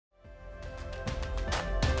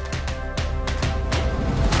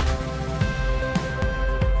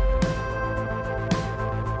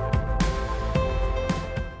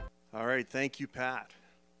Thank you, Pat.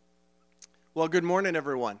 Well, good morning,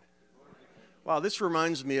 everyone. Wow, this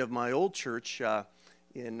reminds me of my old church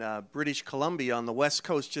in British Columbia on the west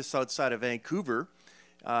coast, just outside of Vancouver.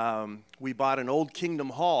 We bought an old Kingdom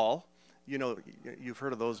Hall. You know, you've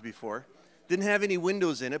heard of those before. Didn't have any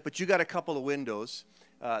windows in it, but you got a couple of windows.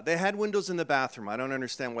 They had windows in the bathroom. I don't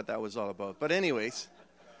understand what that was all about. But anyways,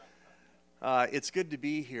 it's good to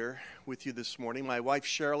be here with you this morning. My wife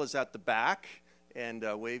Cheryl is at the back, and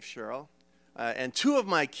wave, Cheryl. And two of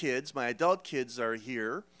my kids, my adult kids, are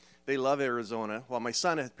here. They love Arizona. Well, my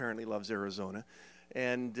son apparently loves Arizona.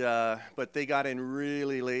 And but they got in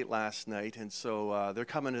really late last night, and so they're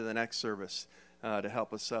coming to the next service to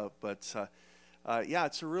help us out. But yeah,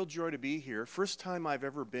 it's a real joy to be here. First time I've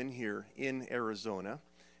ever been here in Arizona.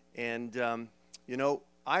 And, you know,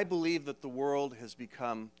 I believe that the world has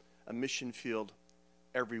become a mission field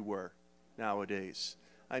everywhere nowadays.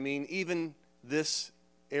 I mean, even this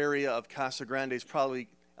area of Casa Grande is probably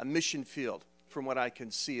a mission field from what I can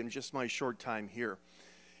see in just my short time here.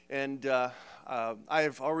 And I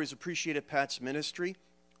have always appreciated Pat's ministry.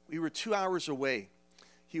 We were 2 hours away.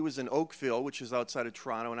 He was in Oakville, which is outside of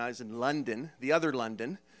Toronto, and I was in London, the other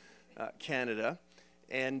London, Canada.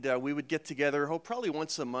 And we would get together, probably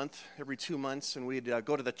once a month, every 2 months, and we'd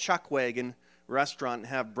go to the Chuck Wagon restaurant and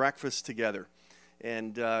have breakfast together.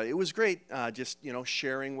 And it was great, just, you know,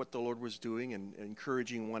 sharing what the Lord was doing and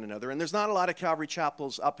encouraging one another. And there's not a lot of Calvary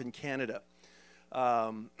chapels up in Canada.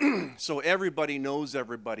 So everybody knows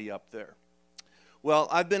everybody up there. Well,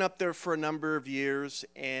 I've been up there for a number of years,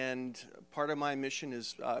 and part of my mission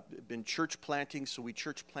has been church planting. So we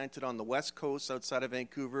church planted on the west coast outside of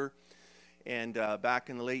Vancouver. And back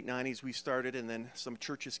in the late 90s we started, and then some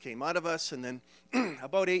churches came out of us. And then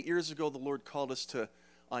about 8 years ago, the Lord called us to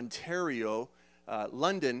Ontario,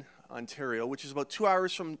 London, Ontario, which is about 2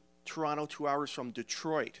 hours from Toronto, 2 hours from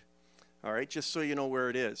Detroit. All right, just so you know where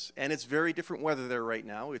it is. And it's very different weather there right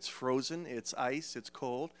now. It's frozen, it's ice, it's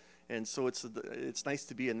cold, and so it's nice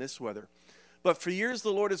to be in this weather. But for years,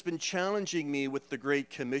 the Lord has been challenging me with the Great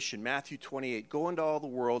Commission, Matthew 28, go into all the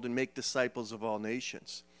world and make disciples of all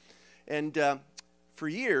nations. And for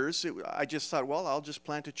years, I just thought, well, I'll just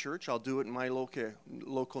plant a church. I'll do it in my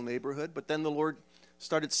local neighborhood. But then the Lord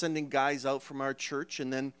started sending guys out from our church,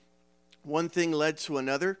 and then one thing led to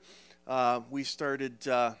another. We started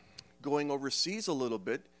going overseas a little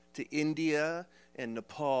bit to India and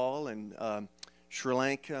Nepal and Sri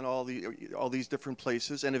Lanka and all these different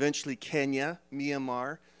places, and eventually Kenya,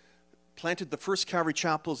 Myanmar. Planted the first Calvary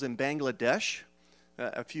chapels in Bangladesh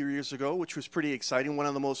a few years ago, which was pretty exciting, one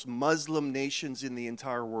of the most Muslim nations in the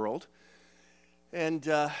entire world. And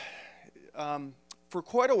for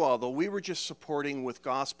quite a while, though, we were just supporting with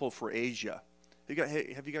Gospel for Asia.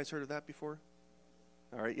 Have you guys heard of that before?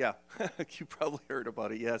 All right, yeah. You probably heard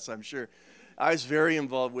about it, yes, I'm sure. I was very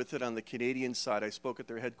involved with it on the Canadian side. I spoke at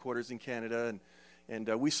their headquarters in Canada,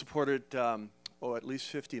 and we supported, at least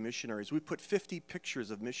 50 missionaries. We put 50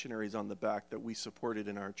 pictures of missionaries on the back that we supported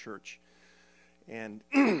in our church. And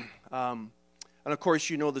of course,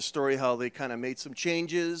 you know the story, how they kind of made some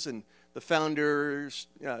changes, and the founders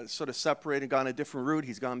sort of separated, gone a different route.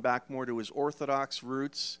 He's gone back more to his Orthodox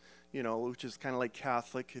roots, you know, which is kind of like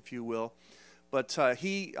Catholic, if you will. But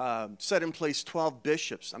he set in place 12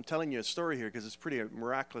 bishops. I'm telling you a story here because it's pretty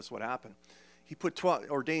miraculous what happened. He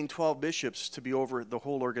ordained 12 bishops to be over the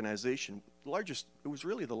whole organization. It was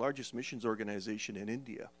really the largest missions organization in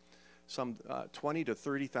India. Some 20 to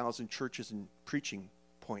 30,000 churches and preaching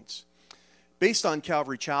points, based on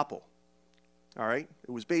Calvary Chapel. All right?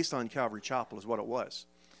 It was based on Calvary Chapel is what it was.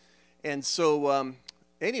 And so,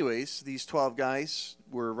 anyways, these 12 guys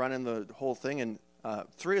were running the whole thing, and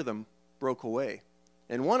 3 of them broke away.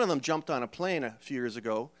 And one of them jumped on a plane a few years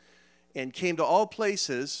ago and came to all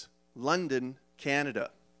places, London,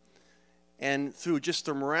 Canada. And through just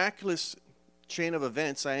a miraculous chain of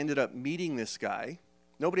events, I ended up meeting this guy.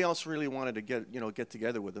 Nobody else really wanted to get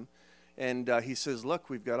together with him. And he says, look,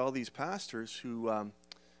 we've got all these pastors who,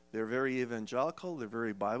 they're very evangelical, they're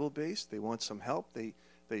very Bible-based, they want some help, they've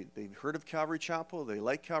heard of Calvary Chapel, they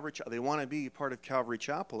like Calvary Chapel, they want to be part of Calvary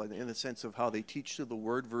Chapel in the sense of how they teach through the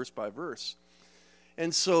Word verse by verse.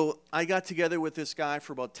 And so I got together with this guy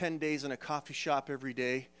for about 10 days in a coffee shop every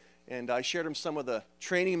day, and I shared him some of the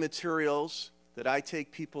training materials that I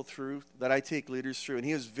take people through, that I take leaders through. And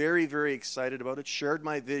he was very, very excited about it, shared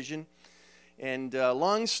my vision. And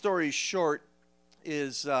long story short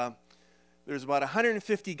is there's about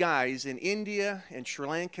 150 guys in India and Sri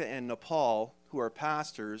Lanka and Nepal who are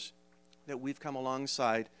pastors that we've come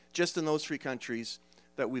alongside just in those 3 countries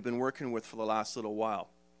that we've been working with for the last little while.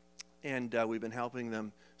 And we've been helping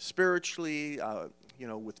them spiritually,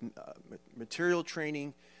 with material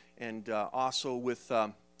training, and also with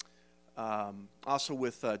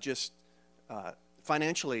just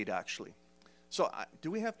financial aid, actually. So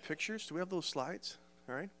do we have pictures? Do we have those slides?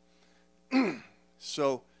 All right.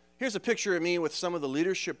 So here's a picture of me with some of the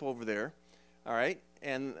leadership over there. All right.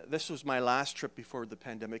 And this was my last trip before the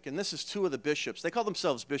pandemic. And this is two of the bishops. They call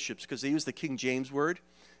themselves bishops because they use the King James word,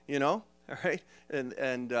 all right?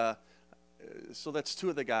 And so that's two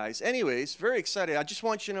of the guys. Anyways, very excited. I just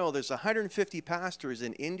want you to know there's 150 pastors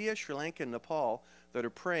in India, Sri Lanka, and Nepal that are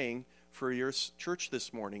praying for your church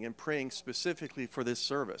this morning and praying specifically for this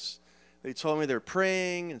service. They told me they're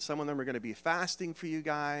praying, and some of them are going to be fasting for you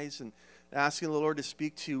guys and asking the Lord to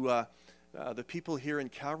speak to the people here in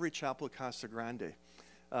Calvary Chapel, Casa Grande.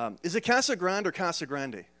 Is it Casa Grande or Casa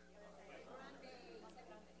Grande?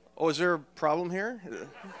 Oh, is there a problem here?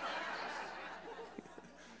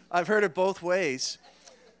 I've heard it both ways.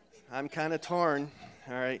 I'm kind of torn.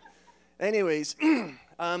 All right. Anyways,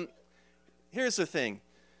 here's the thing.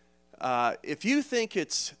 If you think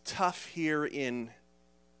it's tough here in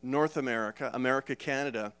North America,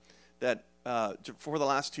 Canada, that for the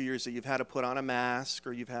last 2 years that you've had to put on a mask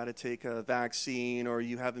or you've had to take a vaccine or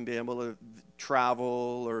you haven't been able to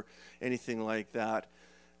travel or anything like that,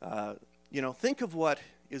 think of what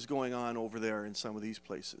is going on over there in some of these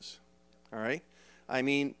places. All right? I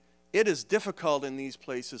mean, it is difficult in these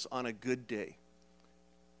places on a good day.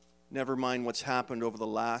 Never mind what's happened over the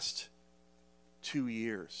last 2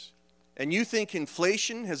 years. And you think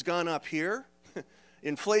inflation has gone up here?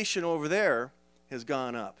 Inflation over there has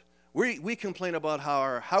gone up. We complain about how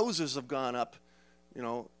our houses have gone up,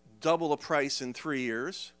 double the price in 3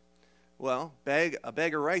 years. Well, a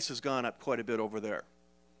bag of rice has gone up quite a bit over there.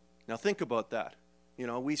 Now think about that.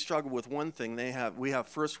 We struggle with one thing. We have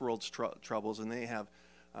first world troubles, and they have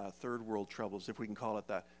third world troubles, if we can call it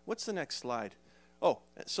that. What's the next slide? Oh,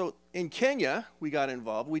 so in Kenya, we got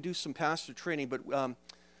involved. We do some pastor training, but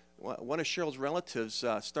one of Cheryl's relatives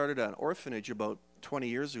started an orphanage about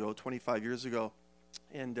 25 years ago.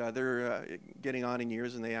 And they're getting on in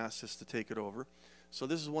years, and they asked us to take it over. So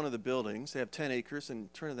this is one of the buildings. They have 10 acres,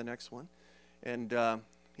 and turn to the next one. And,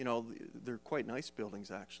 they're quite nice buildings,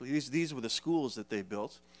 actually. These were the schools that they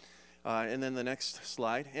built. And then the next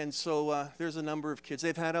slide. And so there's a number of kids.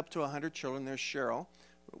 They've had up to 100 children. There's Cheryl.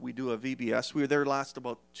 We do a VBS. We were there last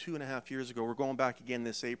about 2.5 years ago. We're going back again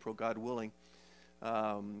this April, God willing,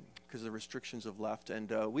 because the restrictions have left.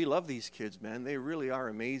 And we love these kids, man. They really are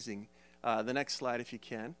amazing. The next slide, if you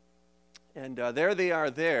can. And there they are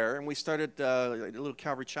there. And we started a little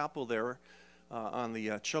Calvary Chapel there on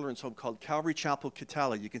the children's home called Calvary Chapel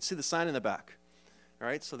Kitala. You can see the sign in the back. All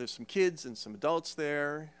right, so there's some kids and some adults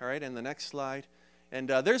there. All right, and the next slide. And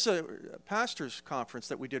there's a pastors' conference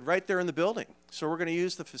that we did right there in the building. So we're going to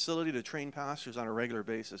use the facility to train pastors on a regular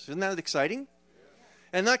basis. Isn't that exciting?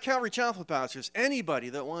 And not Calvary Chapel pastors, anybody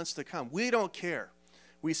that wants to come. We don't care.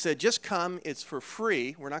 We said, just come. It's for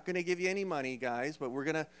free. We're not going to give you any money, guys, but we're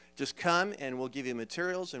going to just come, and we'll give you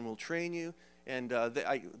materials, and we'll train you. And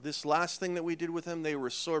this last thing that we did with them, they were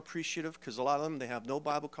so appreciative because a lot of them, they have no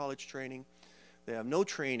Bible college training. They have no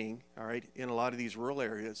training, all right, in a lot of these rural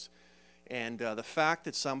areas. And the fact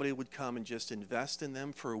that somebody would come and just invest in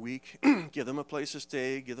them for a week, give them a place to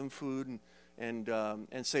stay, give them food, and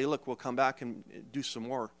say, look, we'll come back and do some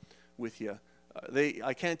more with you.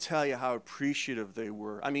 I can't tell you how appreciative they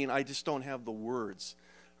were. I mean, I just don't have the words,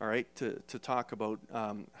 all right, to talk about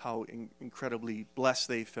how incredibly blessed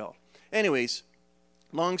they felt. Anyways,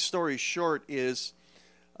 long story short is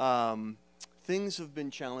things have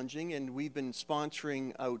been challenging, and we've been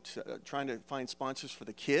sponsoring out, trying to find sponsors for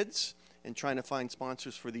the kids and trying to find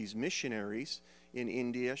sponsors for these missionaries in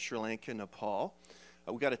India, Sri Lanka, Nepal.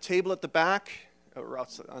 We got a table at the back, or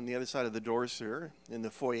on the other side of the doors here in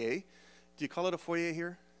the foyer. Do you call it a foyer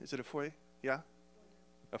here? Is it a foyer? Yeah?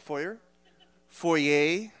 A foyer?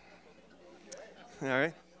 Foyer. All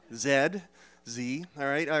right. Z. All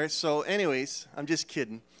right. So anyways, I'm just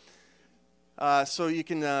kidding. So you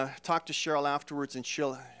can talk to Cheryl afterwards, and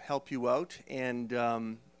she'll help you out. And,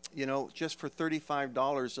 just for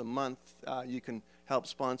 $35 a month, you can help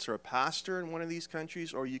sponsor a pastor in one of these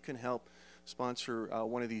countries, or you can help sponsor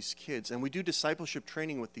one of these kids. And we do discipleship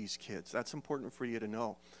training with these kids. That's important for you to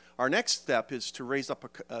know. Our next step is to raise up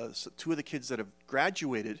two of the kids that have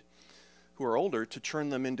graduated, who are older, to turn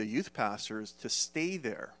them into youth pastors, to stay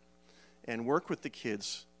there and work with the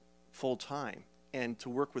kids full time, and to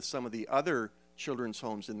work with some of the other children's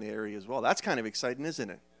homes in the area as well. That's kind of exciting, isn't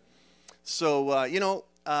it? So,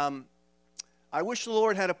 I wish the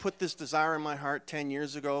Lord had put this desire in my heart 10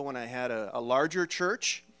 years ago when I had a larger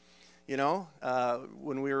church.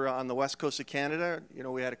 when we were on the west coast of Canada,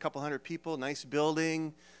 we had a couple hundred people, nice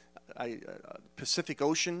building, Pacific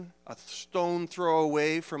Ocean, a stone throw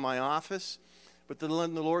away from my office. But then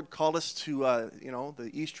the Lord called us to, the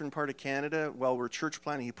eastern part of Canada. While we're church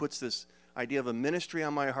planting, He puts this idea of a ministry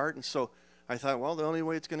on my heart. And so I thought, well, the only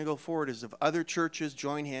way it's going to go forward is if other churches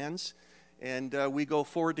join hands and we go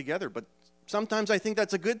forward together. But sometimes I think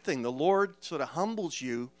that's a good thing. The Lord sort of humbles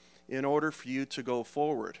you in order for you to go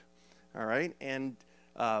forward. All right? And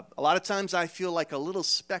a lot of times I feel like a little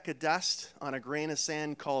speck of dust on a grain of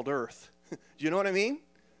sand called earth. Do you know what I mean?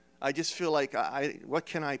 I just feel like, what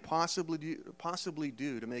can I possibly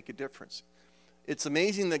do to make a difference? It's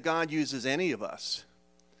amazing that God uses any of us,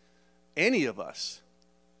 in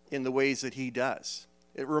the ways that He does.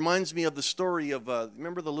 It reminds me of the story of,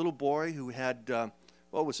 remember the little boy who had,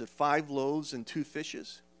 5 loaves and 2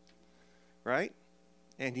 fishes, right?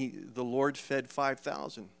 And the Lord fed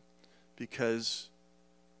 5,000 because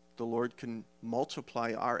the Lord can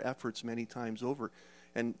multiply our efforts many times over.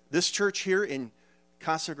 And this church here in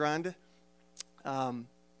Casa Grande,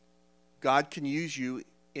 God can use you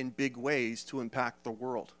in big ways to impact the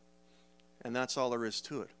world. And that's all there is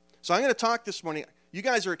to it. So I'm going to talk this morning. You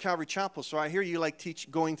guys are at Calvary Chapel, so I hear you like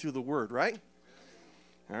going through the Word, right?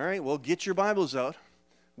 All right, well, get your Bibles out.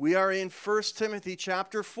 We are in 1 Timothy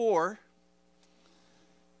chapter 4.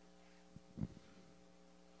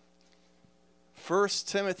 1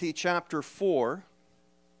 Timothy chapter 4.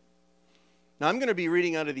 Now, I'm going to be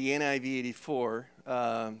reading out of the NIV 84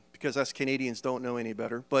 because us Canadians don't know any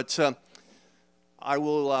better. But I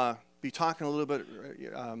will be talking a little bit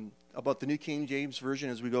about the New King James Version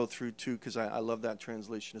as we go through, too, because I love that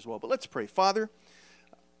translation as well. But let's pray. Father,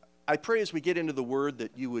 I pray as we get into the Word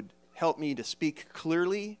that you would help me to speak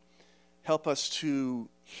clearly, help us to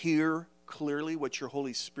hear clearly what your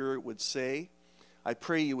Holy Spirit would say. I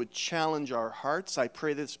pray you would challenge our hearts. I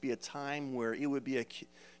pray this be a time where it would be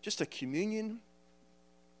just a communion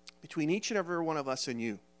between each and every one of us and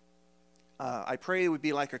you. I pray it would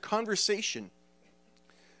be like a conversation,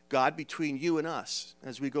 God, between you and us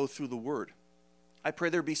as we go through the Word. I pray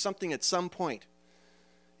there be something at some point,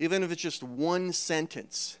 even if it's just one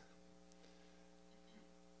sentence,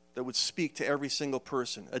 that would speak to every single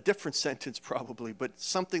person. A different sentence probably, but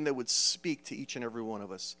something that would speak to each and every one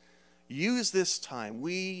of us. Use this time.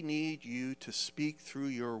 We need you to speak through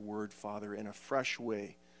your Word, Father, in a fresh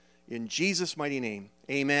way. In Jesus' mighty name,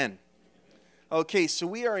 amen. Okay, so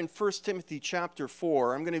we are in 1 Timothy chapter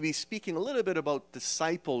 4. I'm going to be speaking a little bit about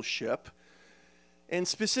discipleship. And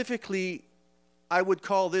specifically, I would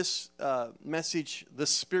call this message the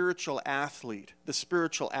spiritual athlete. The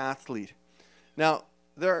spiritual athlete. Now,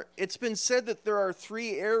 it's been said that there are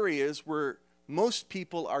 3 areas where most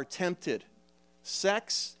people are tempted.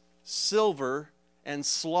 Sex, silver, and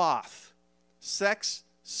sloth. Sex,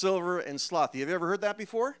 silver, and sloth. Have you ever heard that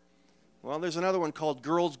before? Well, there's another one called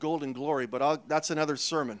Girls, Gold, and Glory, but that's another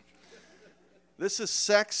sermon. This is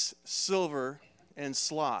sex, silver, and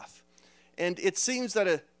sloth. And it seems that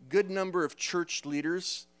a good number of church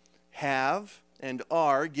leaders have and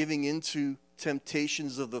are giving into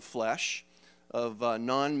temptations of the flesh, of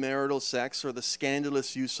non-marital sex, or the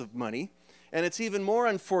scandalous use of money. And it's even more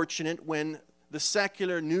unfortunate when the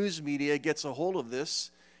secular news media gets a hold of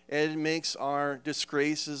this, and it makes our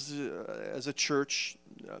disgrace as a church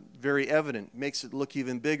very evident, makes it look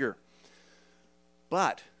even bigger.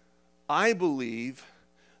 But I believe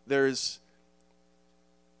there's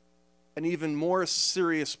an even more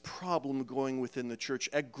serious problem going within the church,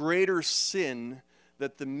 a greater sin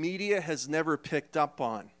that the media has never picked up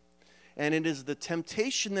on. And it is the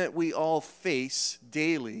temptation that we all face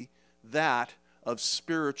daily, that of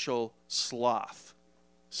spiritual sloth.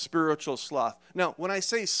 Spiritual sloth. Now, when I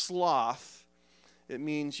say sloth, it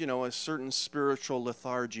means, a certain spiritual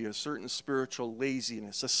lethargy, a certain spiritual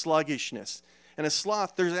laziness, a sluggishness. And a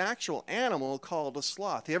sloth, there's an actual animal called a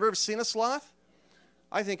sloth. You ever seen a sloth?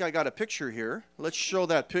 I think I got a picture here. Let's show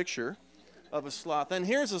that picture of a sloth. And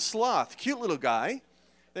here's a sloth, cute little guy.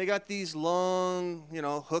 They got these long,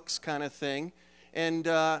 hooks kind of thing. And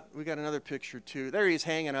we got another picture too. There he's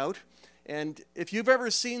hanging out. And if you've ever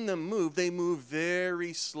seen them move, they move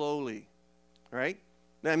very slowly, right?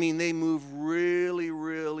 I mean, they move really,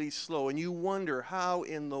 really slow. And you wonder how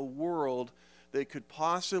in the world they could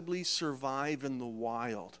possibly survive in the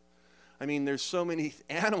wild. I mean, there's so many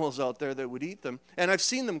animals out there that would eat them. And I've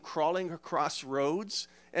seen them crawling across roads.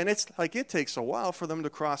 And it's like it takes a while for them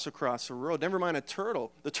to cross across a road. Never mind a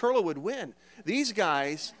turtle. The turtle would win. These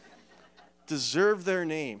guys deserve their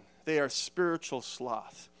name. They are spiritual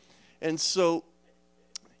sloth. And so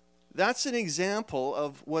That's an example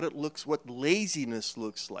of what laziness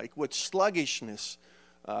looks like, what sluggishness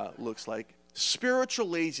looks like. Spiritual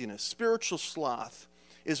laziness, spiritual sloth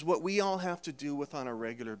is what we all have to do with on a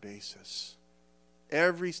regular basis.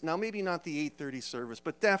 Now maybe not the 8:30 service,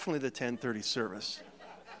 but definitely the 10:30 service.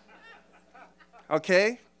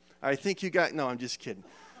 Okay? I think you got, no, I'm just kidding.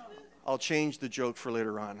 I'll change the joke for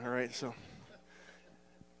later on, all right? So,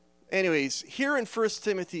 anyways, here in 1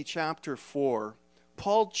 Timothy chapter 4,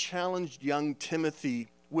 Paul challenged young Timothy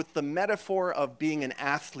with the metaphor of being an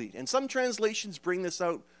athlete. And some translations bring this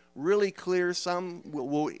out really clear. Some,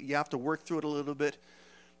 you have to work through it a little bit.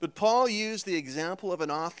 But Paul used the example of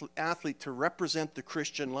an athlete to represent the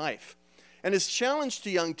Christian life. And his challenge to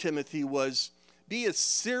young Timothy was, be as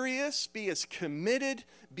serious, be as committed,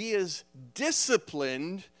 be as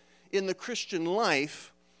disciplined in the Christian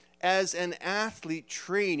life as an athlete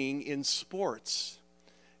training in sports.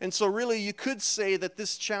 And so really you could say that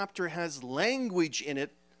this chapter has language in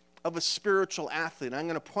it of a spiritual athlete. I'm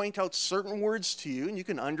going to point out certain words to you, and you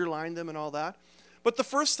can underline them and all that. But the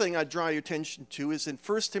first thing I draw your attention to is in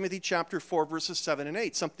 1 Timothy chapter 4, verses 7 and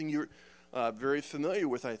 8, something you're very familiar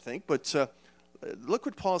with, I think. But look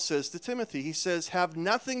what Paul says to Timothy. He says, have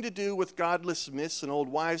nothing to do with godless myths and old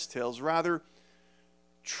wives' tales. Rather,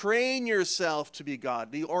 train yourself to be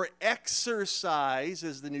godly, or exercise,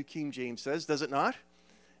 as the New King James says, does it not?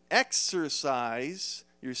 Exercise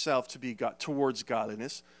yourself to be towards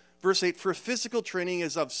godliness. Verse 8, for physical training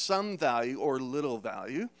is of some value or little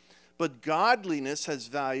value, but godliness has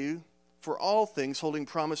value for all things, holding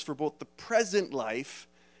promise for both the present life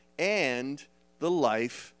and the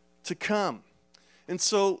life to come. And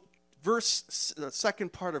so, the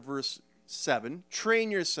second part of verse 7,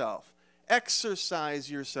 train yourself,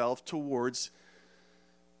 exercise yourself towards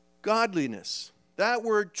godliness. That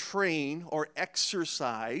word train or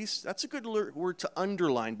exercise, that's a good word to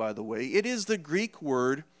underline, by the way. It is the Greek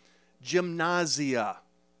word gymnasia.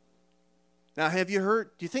 Now, have you heard,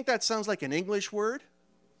 do you think that sounds like an English word?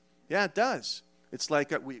 Yeah, it does. It's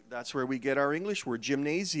like, that's where we get our English word,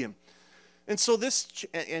 gymnasium. And so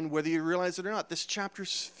and whether you realize it or not, this chapter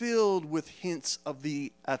is filled with hints of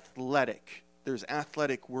the athletic. There's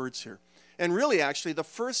athletic words here. And really, actually, the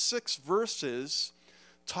first 6 verses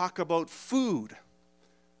talk about food.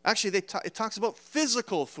 Actually, it talks about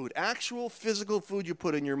physical food, actual physical food you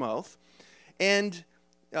put in your mouth. And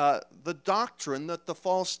the doctrine that the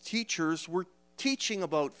false teachers were teaching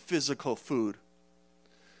about physical food.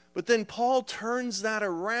 But then Paul turns that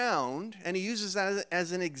around and he uses that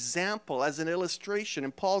as an example, as an illustration.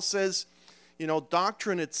 And Paul says,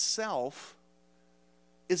 doctrine itself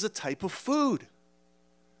is a type of food.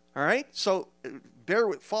 All right? So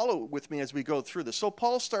follow with me as we go through this. So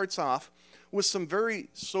Paul starts off with some very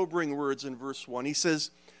sobering words in verse 1. He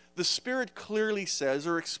says, the Spirit clearly says,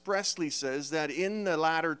 or expressly says, that in the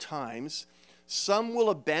latter times, some will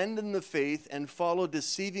abandon the faith and follow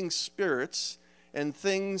deceiving spirits and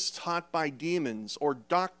things taught by demons, or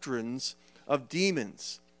doctrines of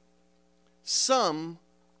demons. Some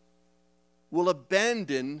will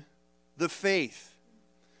abandon the faith.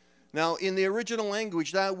 Now, in the original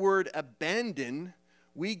language, that word abandon,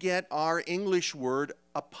 we get our English word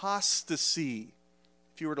apostasy.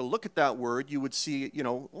 If you were to look at that word, you would see,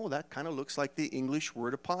 that kind of looks like the English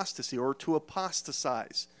word apostasy, or to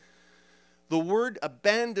apostatize. The word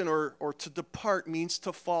abandon or to depart means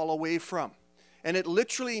to fall away from. And it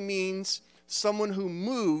literally means someone who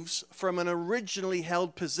moves from an originally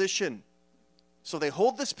held position. So they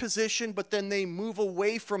hold this position, but then they move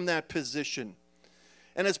away from that position.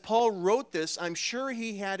 And as Paul wrote this, I'm sure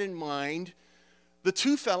he had in mind the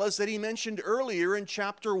 2 fellas that he mentioned earlier in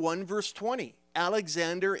chapter 1, verse 20,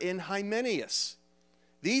 Alexander and Hymenaeus.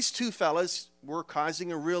 These 2 fellas were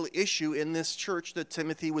causing a real issue in this church that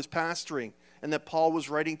Timothy was pastoring and that Paul was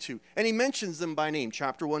writing to. And he mentions them by name,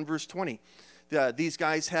 chapter 1, verse 20. These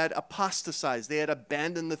guys had apostatized. They had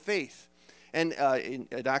abandoned the faith. And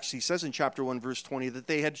it actually says in chapter 1, verse 20, that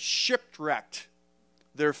they had shipwrecked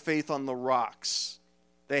their faith on the rocks.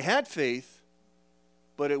 They had faith,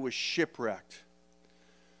 but it was shipwrecked.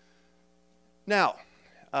 Now,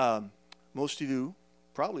 most of you,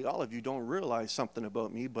 probably all of you, don't realize something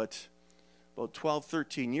about me, but about 12,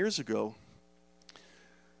 13 years ago,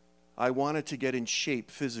 I wanted to get in shape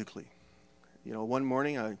physically. One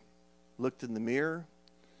morning I looked in the mirror,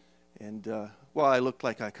 and, I looked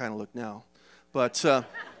like I kind of look now. But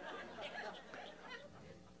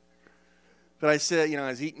I said, I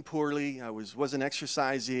was eating poorly, I wasn't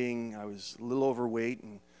exercising, I was a little overweight,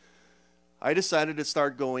 and I decided to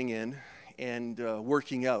start going in. and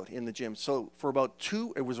working out in the gym. So for about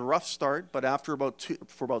it was a rough start, but for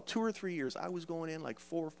about 2 or 3 years, I was going in like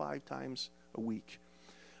 4 or 5 times a week.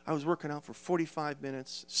 I was working out for 45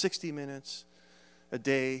 minutes, 60 minutes a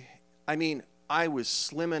day. I mean, I was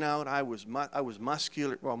slimming out. I was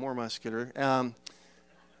muscular, well, more muscular.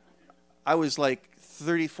 I was like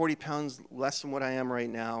 30, 40 pounds less than what I am right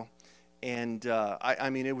now. And I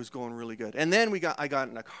mean, it was going really good. And then I got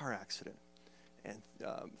in a car accident and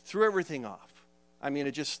threw everything off. I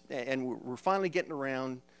mean, and we're finally getting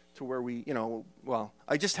around to where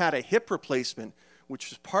I just had a hip replacement, which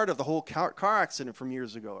was part of the whole car accident from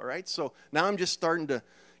years ago, all right? So now I'm just starting to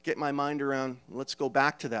get my mind around, let's go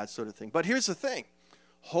back to that sort of thing. But here's the thing,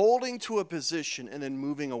 holding to a position and then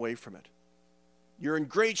moving away from it. You're in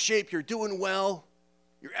great shape, you're doing well,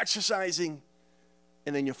 you're exercising,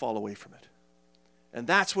 and then you fall away from it. And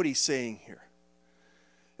that's what he's saying here.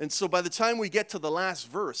 And so by the time we get to the last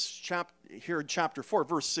verse, here in chapter 4,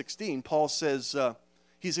 verse 16, Paul says,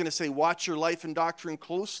 he's going to say, watch your life and doctrine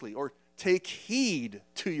closely, or take heed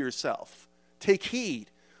to yourself. Take heed.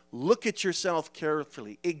 Look at yourself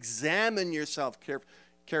carefully. Examine yourself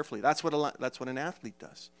carefully. That's what an athlete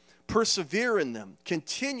does. Persevere in them.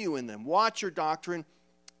 Continue in them. Watch your doctrine.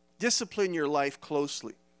 Discipline your life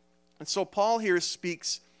closely. And so Paul here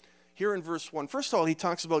speaks, here in verse 1. First of all, he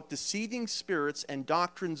talks about deceiving spirits and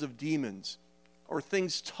doctrines of demons, or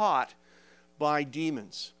things taught by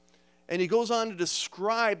demons. And he goes on to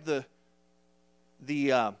describe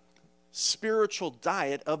the spiritual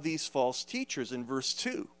diet of these false teachers in verse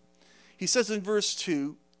 2. He says in verse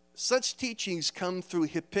 2, such teachings come through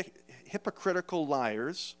hypocritical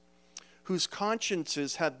liars whose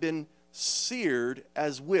consciences have been seared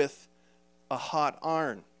as with a hot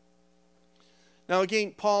iron. Now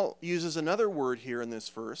again, Paul uses another word here in this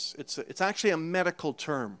verse. It's actually a medical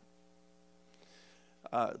term.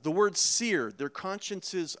 The word seared, their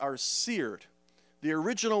consciences are seared. The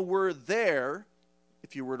original word there,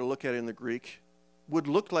 if you were to look at it in the Greek, would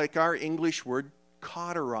look like our English word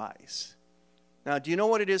cauterize. Now, do you know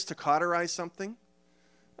what it is to cauterize something?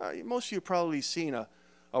 Most of you have probably seen a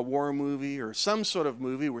war movie or some sort of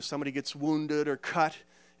movie where somebody gets wounded or cut.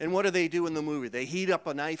 And what do they do in the movie? They heat up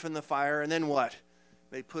a knife in the fire, and then what?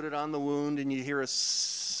 They put it on the wound, and you hear a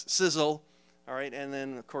sizzle, all right? And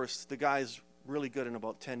then, of course, the guy's really good in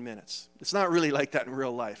about 10 minutes. It's not really like that in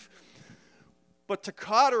real life. But to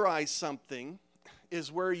cauterize something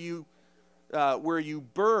is where you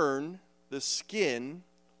burn the skin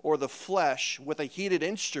or the flesh with a heated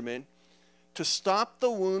instrument to stop the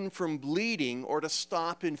wound from bleeding or to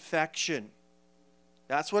stop infection.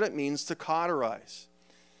 That's what it means to cauterize.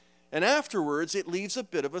 And afterwards, it leaves a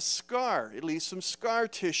bit of a scar. It leaves some scar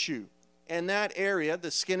tissue. And that area,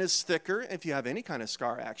 the skin is thicker. If you have any kind of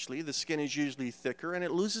scar, actually, the skin is usually thicker, and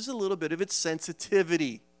it loses a little bit of its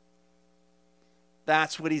sensitivity.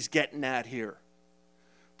 That's what he's getting at here.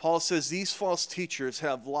 Paul says these false teachers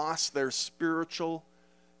have lost their spiritual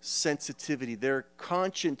sensitivity. Their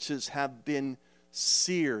consciences have been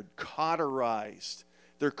seared, cauterized.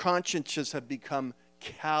 Their consciences have become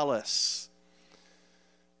callous.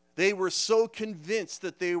 They were so convinced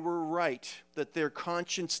that they were right, that their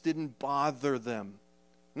conscience didn't bother them.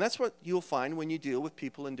 And that's what you'll find when you deal with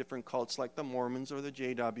people in different cults like the Mormons or the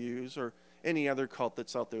JWs or any other cult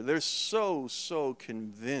that's out there. They're so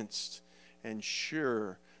convinced and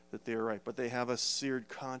sure that they're right, but they have a seared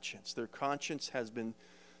conscience. Their conscience has been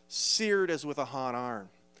seared as with a hot iron.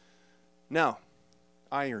 Now,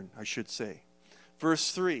 iron, I should say.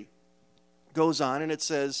 Verse 3 goes on and it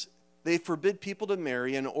says, they forbid people to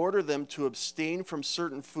marry and order them to abstain from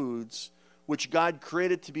certain foods which God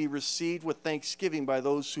created to be received with thanksgiving by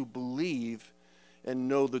those who believe and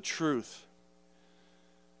know the truth.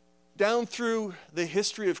 Down through the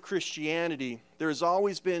history of Christianity, there's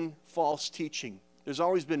always been false teaching. There's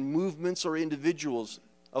always been movements or individuals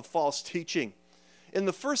of false teaching. In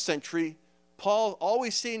the first century, Paul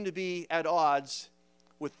always seemed to be at odds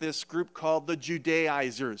with this group called the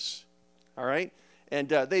Judaizers. All right? And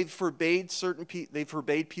they forbade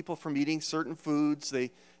people from eating certain foods. They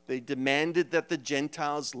demanded that the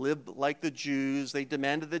Gentiles live like the Jews. They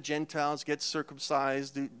demanded the Gentiles get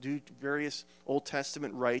circumcised, do various Old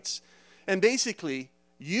Testament rites. And basically,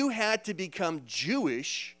 you had to become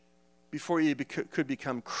Jewish before you could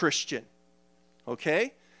become Christian.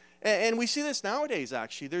 Okay? And we see this nowadays,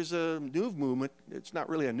 actually. There's a new movement. It's not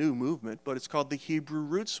really a new movement, but it's called the Hebrew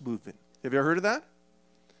Roots Movement. Have you ever heard of that?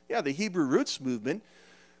 Yeah, the Hebrew Roots Movement.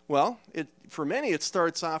 Well, for many, it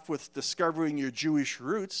starts off with discovering your Jewish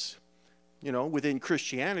roots, within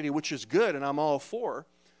Christianity, which is good, and I'm all for.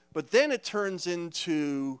 But then it turns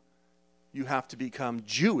into you have to become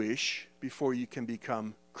Jewish before you can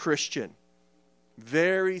become Christian.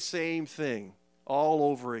 Very same thing all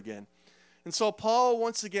over again. And so Paul,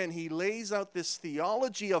 once again, he lays out this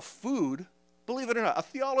theology of food. Believe it or not, a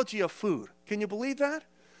theology of food. Can you believe that?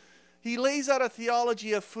 He lays out a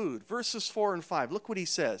theology of food. Verses 4 and 5. Look what he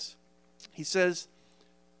says. He says,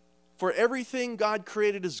 "For everything God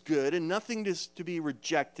created is good, and nothing is to be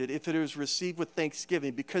rejected if it is received with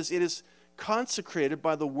thanksgiving, because it is consecrated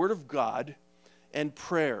by the word of God and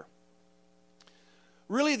prayer."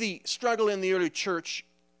 Really, the struggle in the early church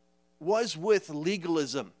was with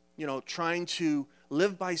legalism, trying to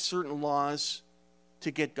live by certain laws to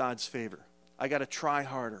get God's favor. I got to try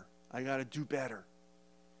harder. I got to do better.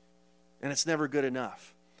 And it's never good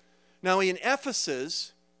enough. Now, in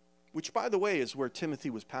Ephesus, which, by the way, is where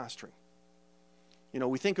Timothy was pastoring.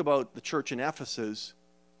 We think about the church in Ephesus.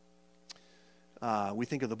 We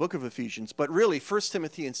think of the book of Ephesians. But really, 1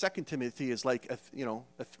 Timothy and 2 Timothy is like,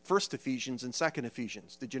 1 Ephesians and 2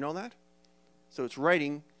 Ephesians. Did you know that? So he's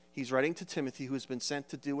writing to Timothy, who has been sent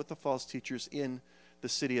to deal with the false teachers in the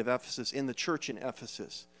city of Ephesus, in the church in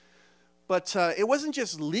Ephesus. But it wasn't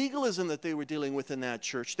just legalism that they were dealing with in that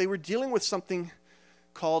church. They were dealing with something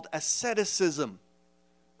called asceticism,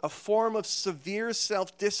 a form of severe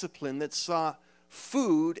self-discipline that saw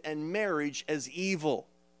food and marriage as evil.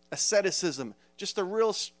 Asceticism, just a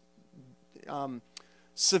real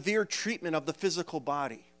severe treatment of the physical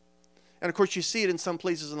body. And of course, you see it in some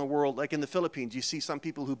places in the world, like in the Philippines. You see some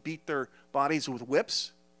people who beat their bodies with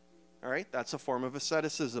whips. All right, that's a form of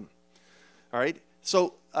asceticism. All right,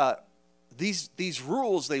 so these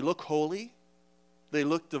rules, they look holy, they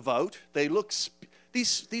look devout,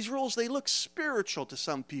 these rules, they look spiritual to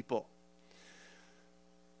some people.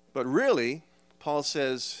 But really, Paul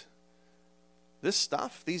says, this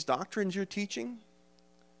stuff, these doctrines you're teaching,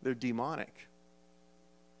 they're demonic.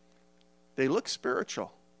 They look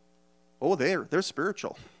spiritual. Oh, they're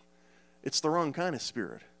spiritual. It's the wrong kind of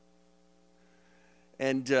spirit.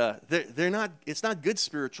 And it's not good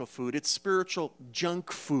spiritual food. It's spiritual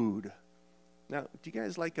junk food. Now, do you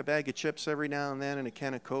guys like a bag of chips every now and then and a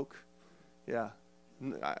can of Coke? Yeah.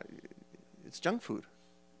 It's junk food.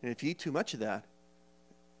 And if you eat too much of that,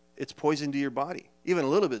 it's poison to your body. Even a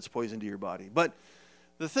little bit's poison to your body. But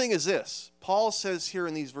the thing is this. Paul says here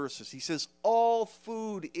in these verses, he says, all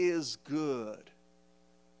food is good.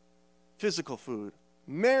 Physical food.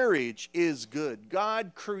 Marriage is good.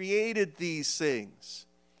 God created these things.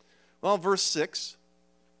 Well, verse 6.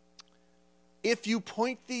 If you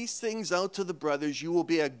point these things out to the brothers, you will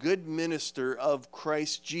be a good minister of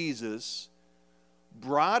Christ Jesus,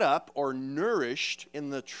 brought up or nourished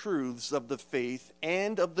in the truths of the faith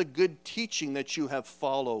and of the good teaching that you have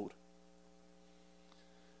followed.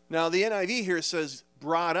 Now, the NIV here says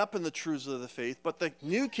brought up in the truths of the faith, but the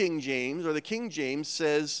New King James, or the King James,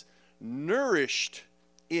 says nourished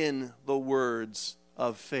in the words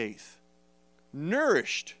of faith.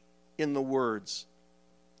 Nourished in the words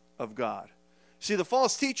of God. See, the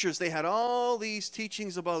false teachers, they had all these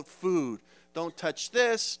teachings about food. Don't touch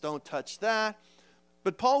this, don't touch that.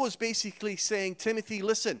 But Paul was basically saying, Timothy,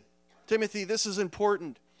 listen. Timothy, this is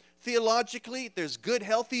important. Theologically, there's good,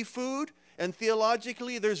 healthy food, and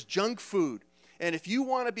theologically, there's junk food. And if you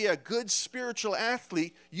want to be a good spiritual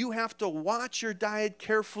athlete, you have to watch your diet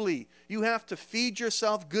carefully. You have to feed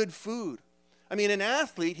yourself good food. I mean, an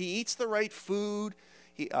athlete, he eats the right food.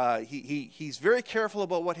 He's very careful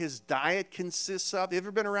about what his diet consists of. You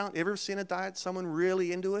ever seen a diet, someone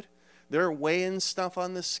really into it? They're weighing stuff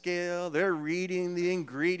on the scale. They're reading the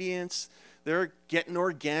ingredients. They're getting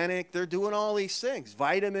organic. They're doing all these things,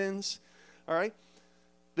 vitamins, all right?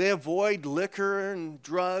 They avoid liquor and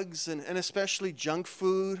drugs and especially junk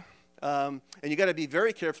food. And you got to be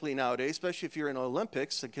very carefully nowadays, especially if you're in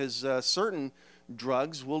Olympics, because certain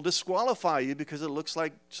drugs will disqualify you because it looks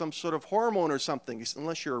like some sort of hormone or something,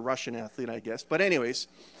 unless you're a Russian athlete, I guess. But anyways,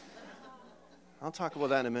 I'll talk about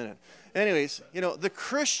that in a minute. Anyways, the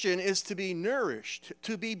Christian is to be nourished,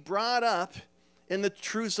 to be brought up in the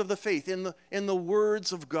truths of the faith, in the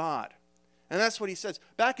words of God. And that's what he says.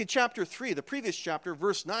 Back in chapter 3, the previous chapter,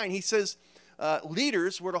 verse 9, he says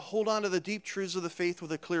leaders were to hold on to the deep truths of the faith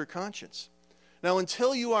with a clear conscience. Now,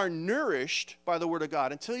 until you are nourished by the word of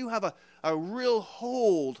God, until you have a real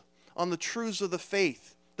hold on the truths of the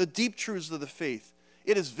faith, the deep truths of the faith,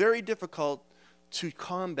 it is very difficult to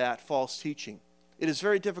combat false teaching. It is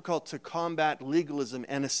very difficult to combat legalism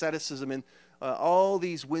and asceticism and all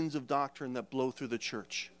these winds of doctrine that blow through the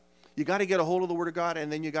church. You got to get a hold of the Word of God,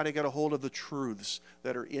 and then you got to get a hold of the truths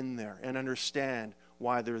that are in there and understand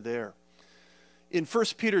why they're there. In 1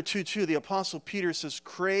 Peter 2:2, the Apostle Peter says,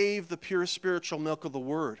 crave the pure spiritual milk of the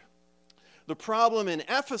Word. The problem in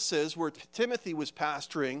Ephesus, where Timothy was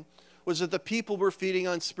pastoring, was that the people were feeding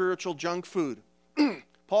on spiritual junk food.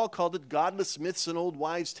 Paul called it godless myths and old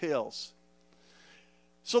wives' tales.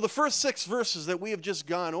 So the first 6 verses that we have just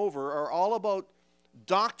gone over are all about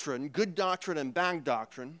doctrine, good doctrine and bad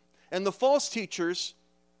doctrine. And the false teachers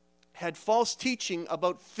had false teaching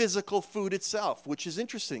about physical food itself, which is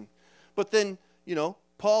interesting. But then,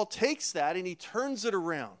 Paul takes that and he turns it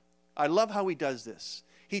around. I love how he does this.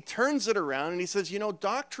 He turns it around and he says,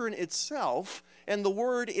 doctrine itself and the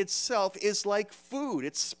word itself is like food.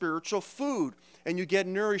 It's spiritual food, and you get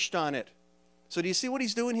nourished on it. So do you see what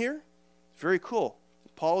he's doing here? It's very cool.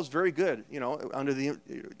 Paul is very good, under the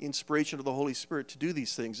inspiration of the Holy Spirit to do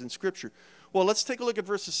these things in Scripture. Well, let's take a look at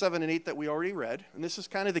verses 7 and 8 that we already read. And this is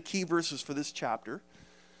kind of the key verses for this chapter.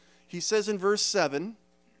 He says in verse 7,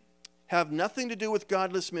 have nothing to do with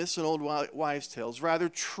godless myths and old wives' tales. Rather,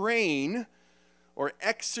 train or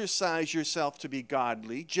exercise yourself to be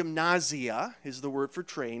godly. Gymnasia is the word for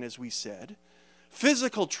train, as we said.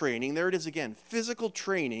 Physical training, there it is again. Physical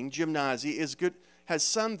training, gymnasia, is good, has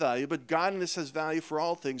some value, but godliness has value for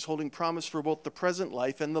all things, holding promise for both the present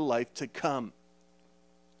life and the life to come.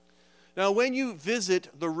 Now, when you visit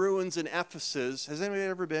the ruins in Ephesus, has anybody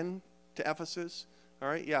ever been to Ephesus? All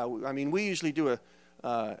right, yeah, we usually do a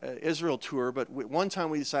Israel tour, but one time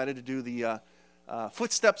we decided to do the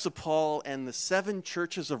Footsteps of Paul and the 7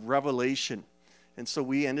 churches of Revelation. And so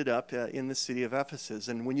we ended up in the city of Ephesus.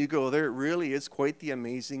 And when you go there, it really is quite the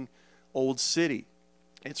amazing old city.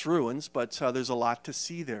 It's ruins, but there's a lot to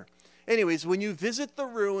see there. Anyways, when you visit the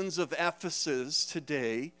ruins of Ephesus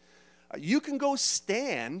today, you can go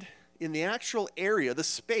stand in the actual area, the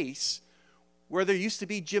space, where there used to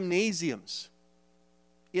be gymnasiums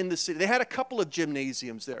in the city. They had a couple of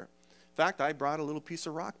gymnasiums there. In fact, I brought a little piece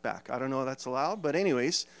of rock back. I don't know if that's allowed, but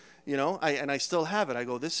anyways, I still have it. I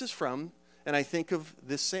go, this is from, and I think of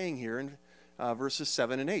this saying here in verses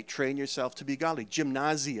 7 and 8, train yourself to be godly.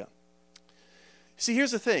 Gymnasia. See,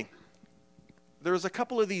 here's the thing. There was a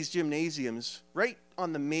couple of these gymnasiums right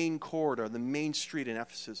on the main corridor, the main street in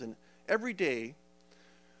Ephesus, and every day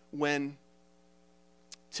when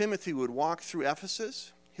Timothy would walk through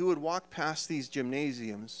Ephesus, he would walk past these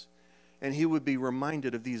gymnasiums and he would be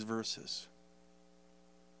reminded of these verses.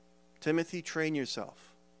 Timothy, train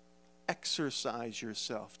yourself. Exercise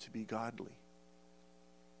yourself to be godly.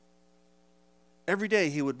 Every day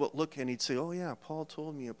he would look and he'd say, oh yeah, Paul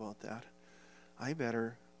told me about that. I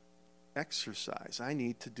better exercise. I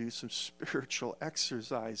need to do some spiritual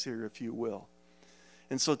exercise here, if you will.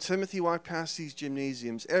 And so Timothy walked past these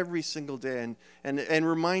gymnasiums every single day and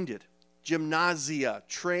reminded, gymnasia,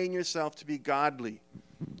 train yourself to be godly.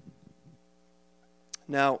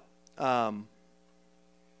 Now,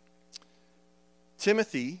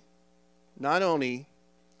 Timothy, not only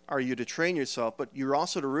are you to train yourself, but you're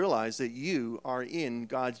also to realize that you are in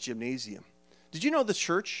God's gymnasium. Did you know the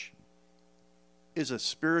church is a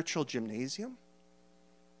spiritual gymnasium?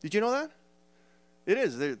 Did you know that? It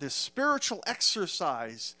is. There's spiritual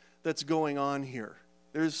exercise that's going on here.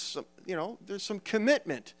 There's some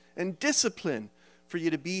commitment and discipline for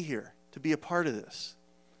you to be here, to be a part of this.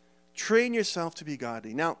 Train yourself to be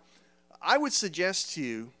godly. Now, I would suggest to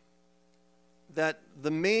you that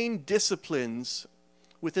the main disciplines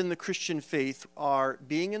within the Christian faith are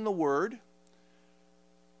being in the Word,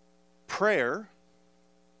 prayer,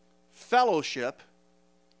 fellowship,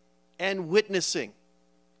 and witnessing.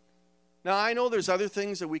 Now, I know there's other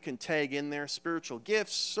things that we can tag in there, spiritual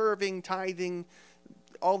gifts, serving, tithing,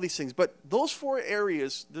 all these things. But those 4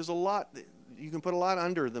 areas, there's a lot, you can put a lot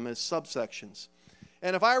under them as subsections.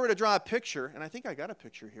 And if I were to draw a picture, and I think I got a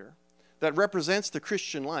picture here, that represents the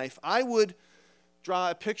Christian life, I would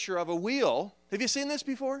draw a picture of a wheel. Have you seen this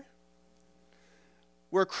before?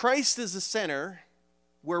 Where Christ is the center,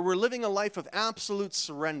 where we're living a life of absolute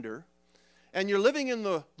surrender, and you're living in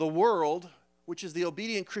the world, which is the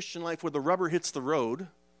obedient Christian life where the rubber hits the road,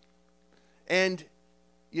 and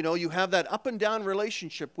you have that up and down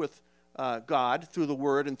relationship with God through the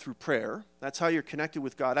Word and through prayer. That's how you're connected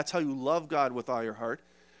with God. That's how you love God with all your heart.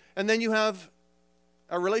 And then you have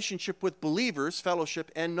a relationship with believers,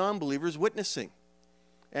 fellowship, and non-believers, witnessing.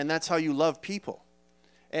 And that's how you love people.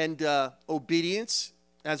 And obedience,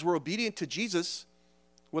 as we're obedient to Jesus,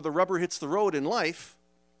 where the rubber hits the road in life,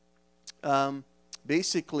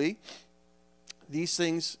 basically, these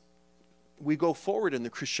things, we go forward in the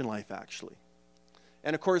Christian life, actually.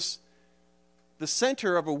 And, of course, the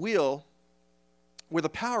center of a wheel, where the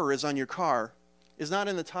power is on your car, is not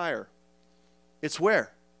in the tire. It's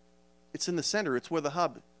where? It's in the center. It's where the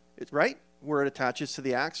hub, right? Where it attaches to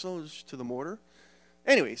the axle, to the motor.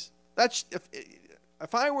 Anyways, that's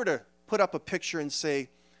if I were to put up a picture and say,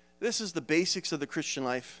 this is the basics of the Christian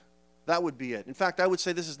life, that would be it. In fact, I would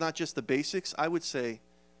say this is not just the basics. I would say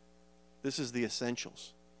this is the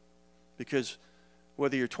essentials. Because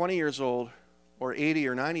whether you're 20 years old or 80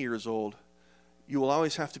 or 90 years old, you will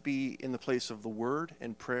always have to be in the place of the word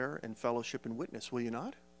and prayer and fellowship and witness, will you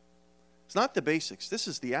not? It's not the basics. This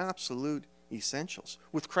is the absolute essentials.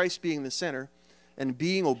 With Christ being the center and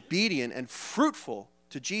being obedient and fruitful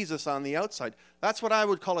to Jesus on the outside. That's what I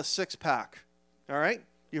would call a six-pack. All right?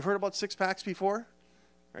 You've heard about six-packs before?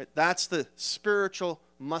 All right? That's the spiritual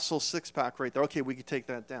muscle six-pack right there. Okay, we can take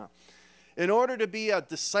that down. In order to be a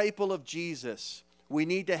disciple of Jesus, we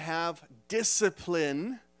need to have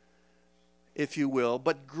discipline, if you will,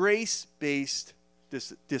 but grace-based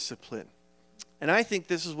discipline. And I think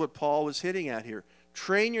this is what Paul was hitting at here.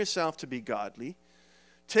 Train yourself to be godly.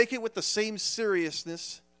 Take it with the same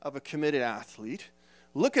seriousness of a committed athlete.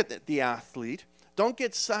 Look at the athlete. Don't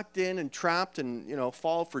get sucked in and trapped and,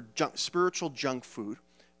 fall for spiritual junk food.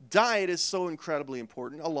 Diet is so incredibly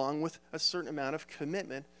important, along with a certain amount of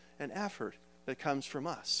commitment and effort that comes from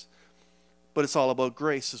us. But it's all about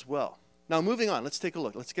grace as well. Now, moving on, let's take a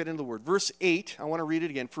look. Let's get into the word. Verse 8, I want to read it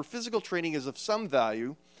again. For physical training is of some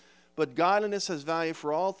value, but godliness has value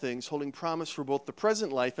for all things, holding promise for both the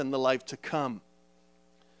present life and the life to come.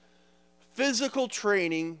 Physical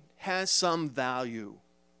training has some value.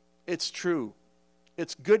 It's true.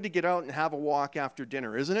 It's good to get out and have a walk after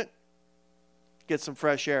dinner, isn't it? Get some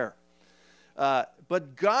fresh air.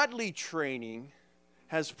 But godly training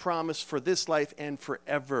has promise for this life and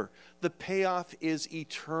forever. The payoff is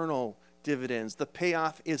eternal dividends. The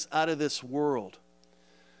payoff is out of this world.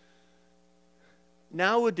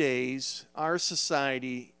 Nowadays, our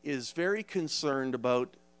society is very concerned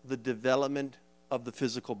about the development of the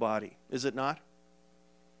physical body, is it not?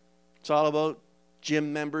 It's all about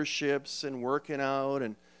gym memberships and working out,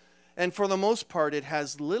 and for the most part, it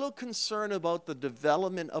has little concern about the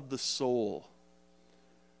development of the soul.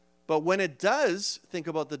 But when it does think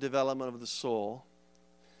about the development of the soul,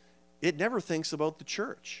 it never thinks about the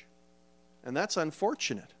church, and that's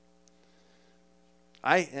unfortunate.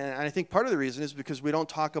 I think part of the reason is because we don't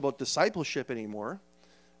talk about discipleship anymore.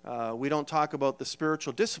 We don't talk about the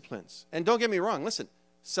spiritual disciplines. And don't get me wrong, listen,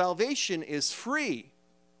 salvation is free,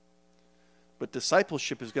 but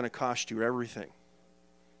discipleship is going to cost you everything.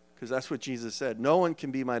 Because that's what Jesus said. No one can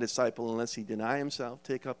be my disciple unless he deny himself,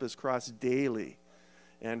 take up his cross daily,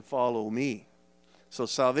 and follow me. So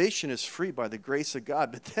salvation is free by the grace of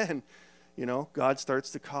God, but then, God starts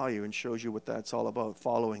to call you and shows you what that's all about,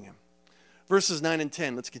 following him. Verses 9 and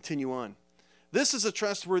 10, let's continue on. This is a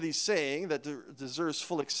trustworthy saying that deserves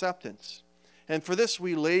full acceptance. And for this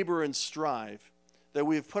we labor and strive, that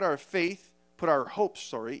we have put our hope,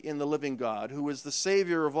 in the living God, who is the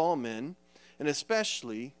Savior of all men, and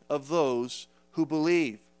especially of those who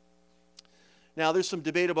believe. Now, there's some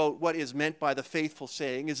debate about what is meant by the faithful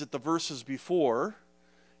saying. Is it the verses before,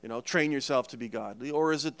 train yourself to be godly,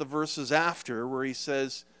 or is it the verses after where he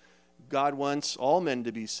says God wants all men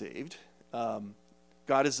to be saved?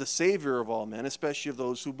 God is the Savior of all men, especially of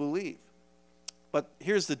those who believe. But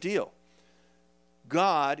here's the deal.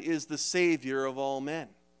 God is the Savior of all men.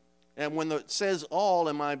 And when it says all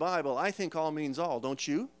in my Bible, I think all means all, don't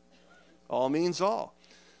you? All means all.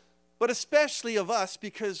 But especially of us,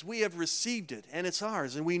 because we have received it, and it's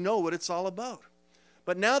ours, and we know what it's all about.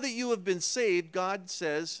 But now that you have been saved, God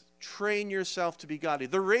says, train yourself to be godly.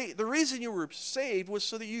 The reason you were saved was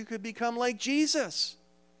so that you could become like Jesus.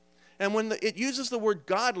 And when it uses the word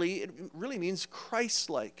godly, it really means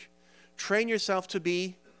Christ-like. Train yourself to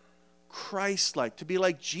be Christ-like, to be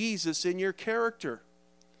like Jesus in your character.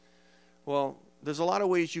 Well, there's a lot of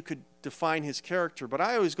ways you could define his character, but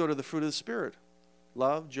I always go to the fruit of the Spirit.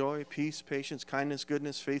 Love, joy, peace, patience, kindness,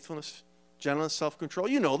 goodness, faithfulness, gentleness, self-control.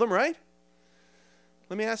 You know them, right?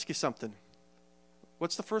 Let me ask you something.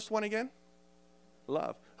 What's the first one again?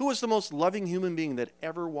 Love. Who was the most loving human being that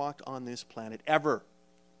ever walked on this planet? Ever?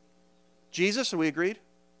 Jesus, are we agreed?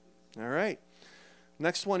 All right.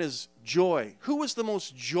 Next one is joy. Who was the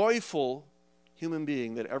most joyful human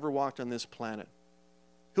being that ever walked on this planet?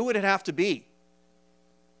 Who would it have to be?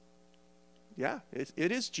 Yeah, it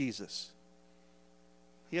is Jesus.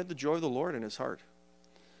 He had the joy of the Lord in his heart.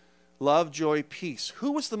 Love, joy, peace.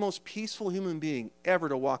 Who was the most peaceful human being ever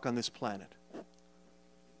to walk on this planet?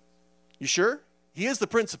 You sure? He is the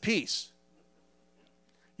Prince of Peace.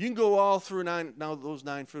 You can go all through those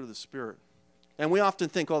 9 fruit of the Spirit. And we often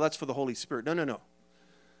think, that's for the Holy Spirit. No.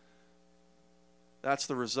 That's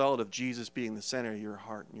the result of Jesus being the center of your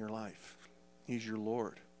heart and your life. He's your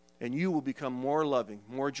Lord. And you will become more loving,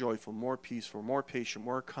 more joyful, more peaceful, more patient,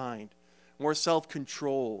 more kind, more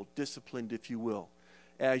self-controlled, disciplined, if you will,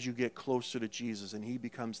 as you get closer to Jesus and he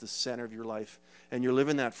becomes the center of your life and you're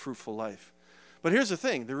living that fruitful life. But here's the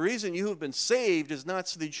thing. The reason you have been saved is not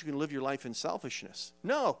so that you can live your life in selfishness.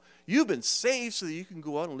 No, you've been saved so that you can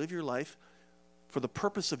go out and live your life for the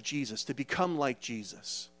purpose of Jesus, to become like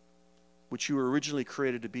Jesus, which you were originally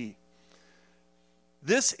created to be.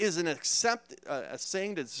 This is a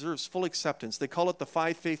saying that deserves full acceptance. They call it the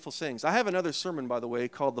 5 faithful sayings. I have another sermon, by the way,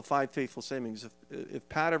 called the 5 faithful sayings. If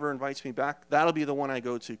Pat ever invites me back, that'll be the one I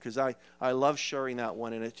go to, because I love sharing that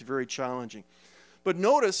one, and it's very challenging. But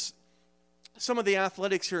notice some of the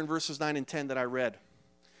athletics here in verses 9 and 10 that I read.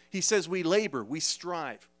 He says we labor, we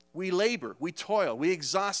strive. We labor, we toil, we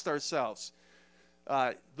exhaust ourselves.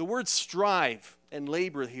 The word strive and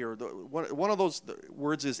labor here, one of those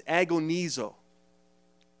words is agonizo.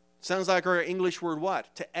 Sounds like our English word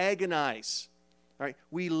what? To agonize. All right?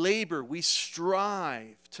 We labor, we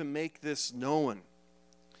strive to make this known.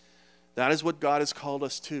 That is what God has called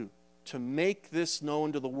us to make this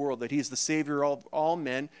known to the world, that he is the Savior of all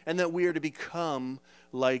men, and that we are to become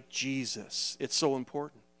like Jesus. It's so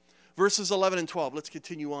important. Verses 11 and 12, let's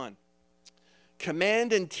continue on.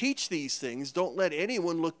 Command and teach these things. Don't let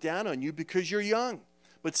anyone look down on you because you're young,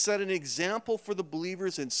 but set an example for the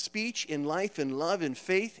believers in speech, in life, in love, in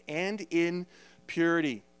faith, and in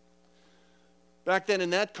purity. Back then in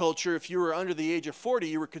that culture, if you were under the age of 40,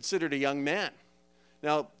 you were considered a young man.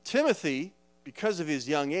 Now, Timothy, because of his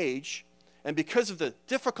young age, and because of the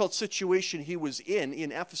difficult situation he was in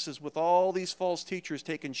Ephesus with all these false teachers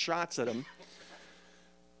taking shots at him,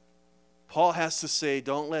 Paul has to say,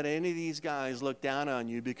 don't let any of these guys look down on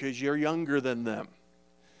you because you're younger than them.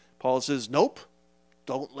 Paul says, nope,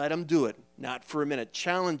 don't let them do it. Not for a minute.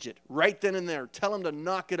 Challenge it right then and there. Tell them to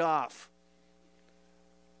knock it off.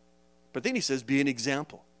 But then he says, be an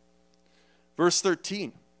example. Verse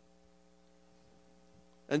 13.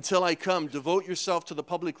 Until I come, devote yourself to the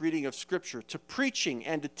public reading of Scripture, to preaching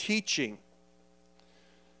and to teaching.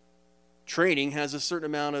 Training has a certain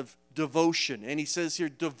amount of devotion. And he says here,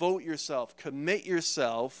 devote yourself, commit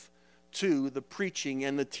yourself to the preaching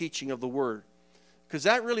and the teaching of the Word. Because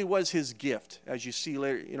that really was his gift, as you see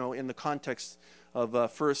later, in the context of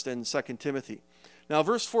 1 and 2 Timothy. Now,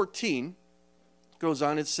 verse 14 goes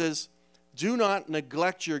on. It says, do not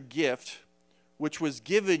neglect your gift, which was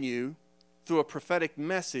given you through a prophetic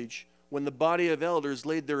message when the body of elders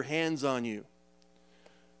laid their hands on you.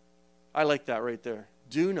 I like that right there.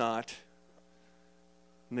 Do not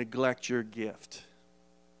neglect your gift.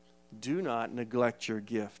 Do not neglect your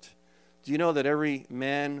gift. Do you know that every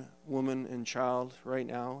man, woman, and child right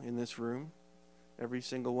now in this room, every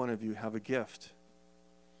single one of you have a gift?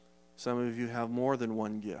 Some of you have more than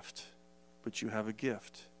one gift, but you have a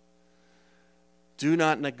gift. Do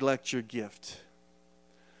not neglect your gift.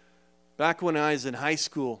 Back when I was in high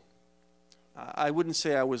school, I wouldn't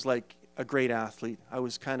say I was like a great athlete. I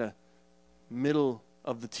was kind of middle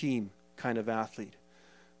of the team kind of athlete.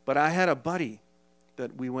 But I had a buddy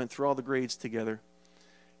that we went through all the grades together,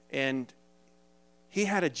 and he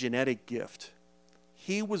had a genetic gift.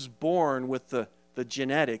 He was born with the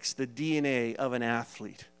genetics, the DNA of an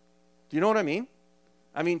athlete. Do you know what I mean?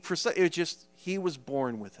 He was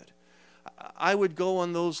born with it. I would go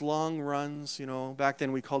on those long runs, back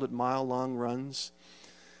then we called it mile-long runs.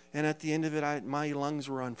 And at the end of it, my lungs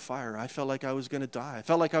were on fire. I felt like I was going to die. I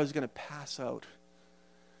felt like I was going to pass out.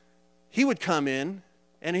 He would come in,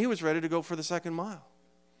 and he was ready to go for the second mile.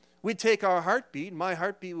 We'd take our heartbeat. My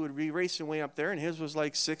heartbeat would be racing way up there, and his was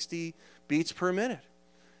like 60 beats per minute.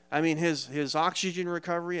 His oxygen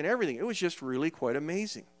recovery and everything, it was just really quite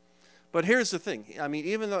amazing. But here's the thing.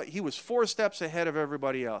 Even though he was 4 steps ahead of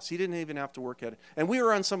everybody else, he didn't even have to work at it. And we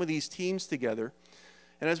were on some of these teams together.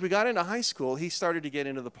 And as we got into high school, he started to get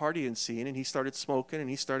into the partying scene, and he started smoking, and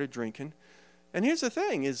he started drinking. And here's the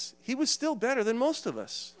thing, is he was still better than most of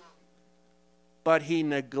us. But he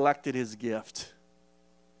neglected his gift.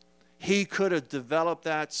 He could have developed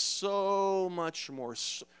that so much more,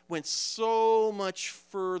 went so much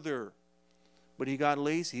further. But he got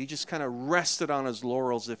lazy. He just kind of rested on his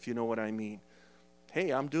laurels, if you know what I mean. Hey,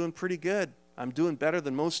 I'm doing pretty good. I'm doing better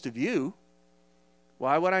than most of you.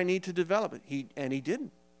 Why would I need to develop it? He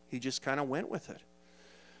didn't. He just kind of went with it.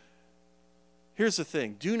 Here's the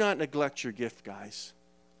thing. Do not neglect your gift, guys.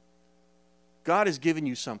 God has given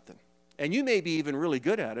you something. And you may be even really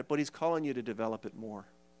good at it, but he's calling you to develop it more.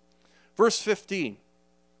 Verse 15.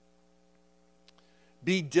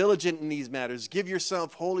 Be diligent in these matters. Give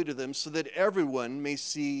yourself wholly to them so that everyone may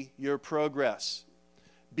see your progress.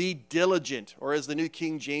 Be diligent. Or as the New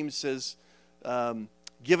King James says, does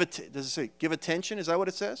it say give attention? Is that what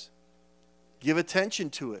it says? Give attention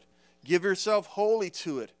to it. Give yourself wholly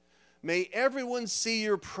to it. May everyone see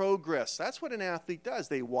your progress. That's what an athlete does.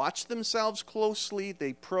 They watch themselves closely.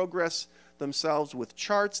 They progress themselves with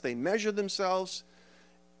charts. They measure themselves,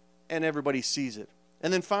 and everybody sees it.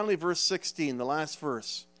 And then finally, verse 16, the last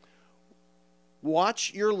verse.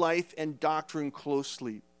 Watch your life and doctrine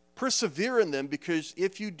closely. Persevere in them, because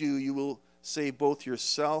if you do, you will save both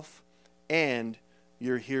yourself and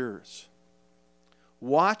your hearers.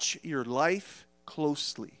 Watch your life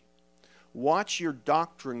closely. Watch your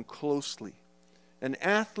doctrine closely. An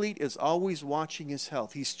athlete is always watching his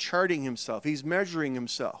health. He's charting himself. He's measuring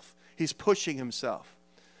himself. He's pushing himself.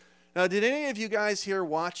 Now, did any of you guys here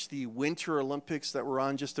watch the Winter Olympics that were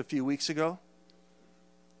on just a few weeks ago?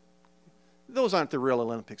 Those aren't the real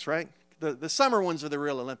Olympics, right? The summer ones are the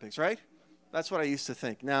real Olympics, right? That's what I used to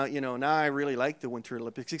think. Now, now I really like the Winter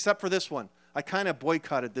Olympics, except for this one. I kind of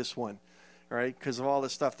boycotted this one, right, because of all the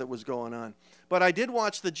stuff that was going on. But I did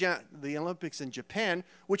watch the Olympics in Japan,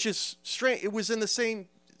 which is strange. It was in the same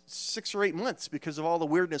 6 or 8 months because of all the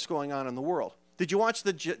weirdness going on in the world. Did you watch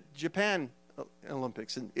the Japan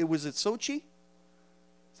Olympics? And it was at Sochi?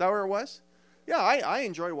 Is that where it was? Yeah, I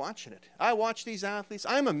enjoy watching it. I watch these athletes.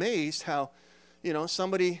 I'm amazed how,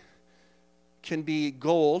 somebody can be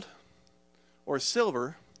gold or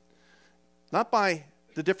silver, not by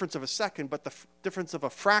the difference of a second, but the difference of a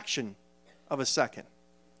fraction of a second.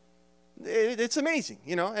 It's amazing,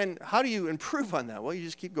 and how do you improve on that? Well, you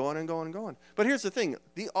just keep going and going and going. But here's the thing.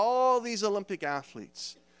 All these Olympic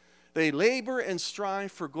athletes, they labor and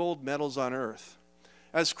strive for gold medals on earth.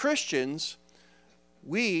 As Christians,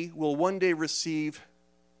 we will one day receive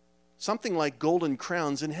something like golden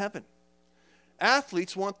crowns in heaven.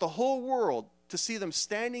 Athletes want the whole world to see them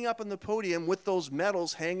standing up on the podium with those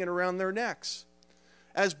medals hanging around their necks.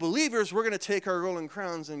 As believers, we're going to take our golden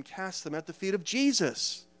crowns and cast them at the feet of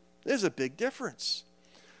Jesus. There's a big difference.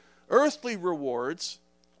 Earthly rewards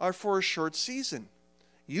are for a short season.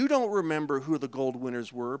 You don't remember who the gold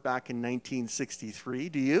winners were back in 1963,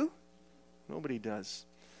 do you? Nobody does.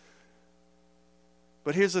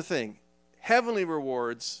 But here's the thing. Heavenly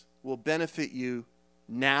rewards will benefit you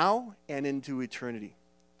now and into eternity.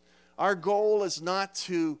 Our goal is not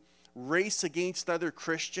to race against other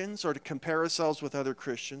Christians or to compare ourselves with other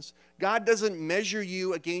Christians. God doesn't measure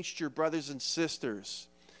you against your brothers and sisters.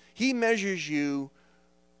 He measures you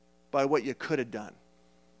by what you could have done.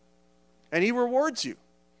 And He rewards you.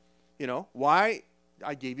 Why?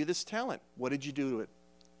 I gave you this talent. What did you do to it?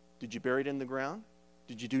 Did you bury it in the ground?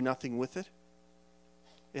 Did you do nothing with it?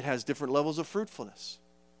 It has different levels of fruitfulness,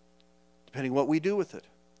 depending what we do with it.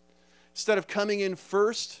 Instead of coming in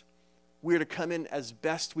first, we are to come in as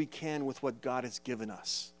best we can with what God has given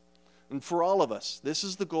us. And for all of us, this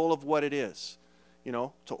is the goal of what it is.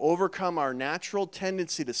 To overcome our natural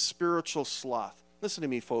tendency to spiritual sloth. Listen to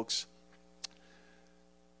me, folks.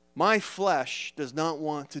 My flesh does not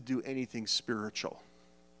want to do anything spiritual.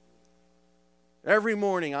 Every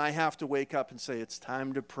morning I have to wake up and say, it's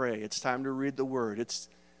time to pray. It's time to read the Word.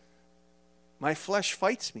 My flesh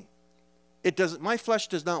fights me. My flesh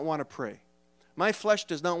does not want to pray. My flesh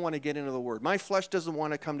does not want to get into the Word. My flesh doesn't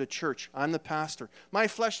want to come to church. I'm the pastor. My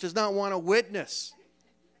flesh does not want to witness.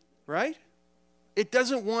 Right? It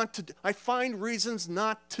doesn't want to. I find reasons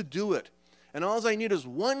not to do it. And all I need is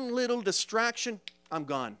one little distraction. I'm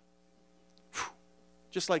gone.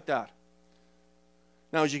 Just like that.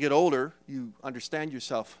 Now, as you get older, you understand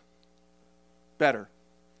yourself better.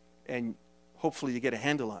 And hopefully you get a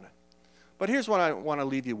handle on it. But here's what I want to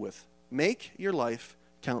leave you with. Make your life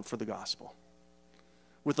count for the gospel.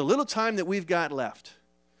 With the little time that we've got left,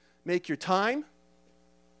 make your time,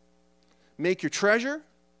 make your treasure,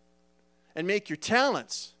 and make your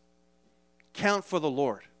talents count for the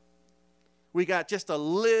Lord. We got just a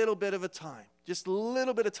little bit of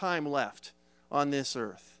time left on this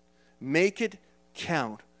earth. Make it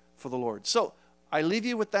count for the Lord. So I leave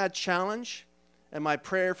you with that challenge and my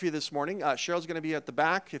prayer for you this morning. Cheryl's going to be at the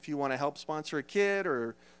back if you want to help sponsor a kid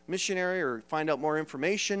or missionary or find out more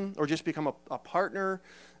information or just become a partner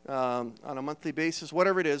on a monthly basis,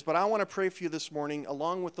 whatever it is. But I want to pray for you this morning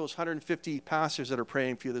along with those 150 pastors that are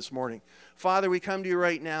praying for you this morning. Father, we come to you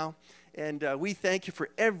right now, and we thank you for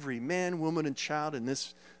every man, woman, and child in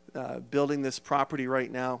this building, this property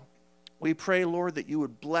right now. We pray, Lord, that you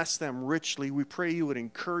would bless them richly. We pray you would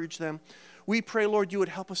encourage them. We pray, Lord, you would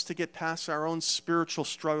help us to get past our own spiritual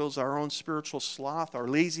struggles, our own spiritual sloth, our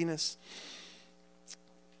laziness.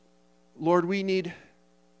 Lord, we need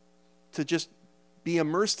to just be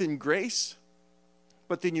immersed in grace,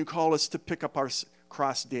 but then you call us to pick up our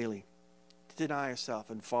cross daily, to deny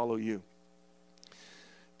ourselves and follow you,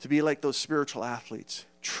 to be like those spiritual athletes.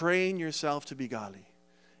 Train yourself to be godly.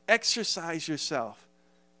 Exercise yourself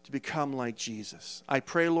to become like Jesus. I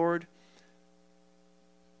pray, Lord,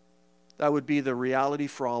 that would be the reality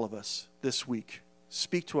for all of us this week.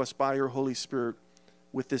 Speak to us by your Holy Spirit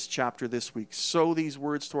with this chapter this week. Sow these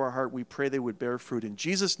words to our heart. We pray they would bear fruit. In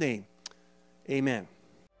Jesus' name, amen.